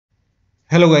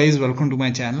Hello guys, welcome to my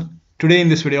channel. Today in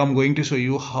this video I'm going to show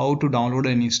you how to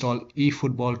download and install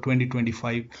eFootball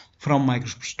 2025 from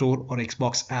Microsoft Store or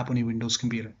Xbox app on your Windows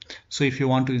computer. So if you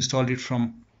want to install it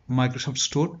from Microsoft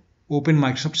Store, open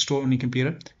Microsoft Store on your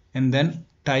computer and then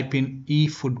type in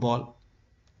eFootball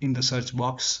in the search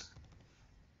box.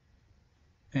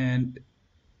 And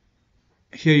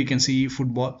here you can see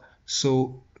eFootball.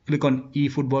 So click on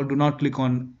eFootball. Do not click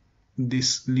on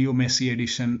this Leo Messi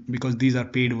edition because these are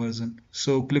paid version.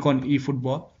 So click on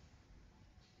eFootball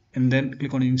and then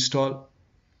click on install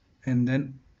and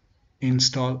then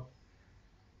install,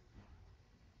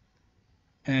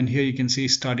 and here you can see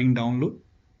starting download.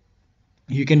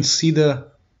 You can see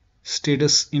the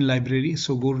status in library,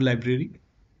 so go to library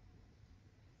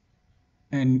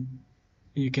and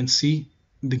you can see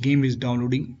the game is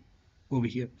downloading over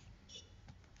here.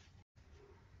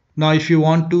 Now if you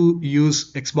want to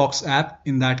use Xbox app,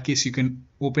 in that case you can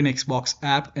open Xbox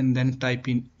app and then type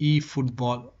in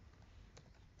eFootball,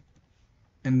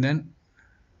 and then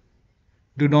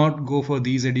do not go for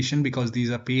these edition because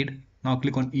these are paid. Now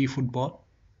click on eFootball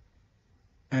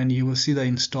and you will see the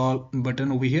install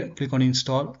button over here. Click on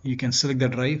install. You can select the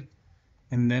drive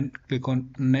and then click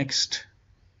on next,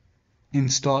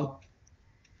 install,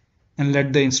 and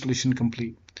let the installation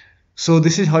complete. So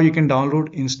this is how you can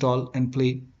download, install and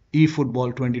play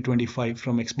eFootball 2025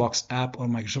 from Xbox app or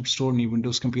Microsoft Store on your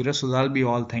Windows computer. So that'll be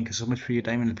all. Thank you so much for your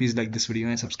time, and please like this video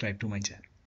and subscribe to my channel.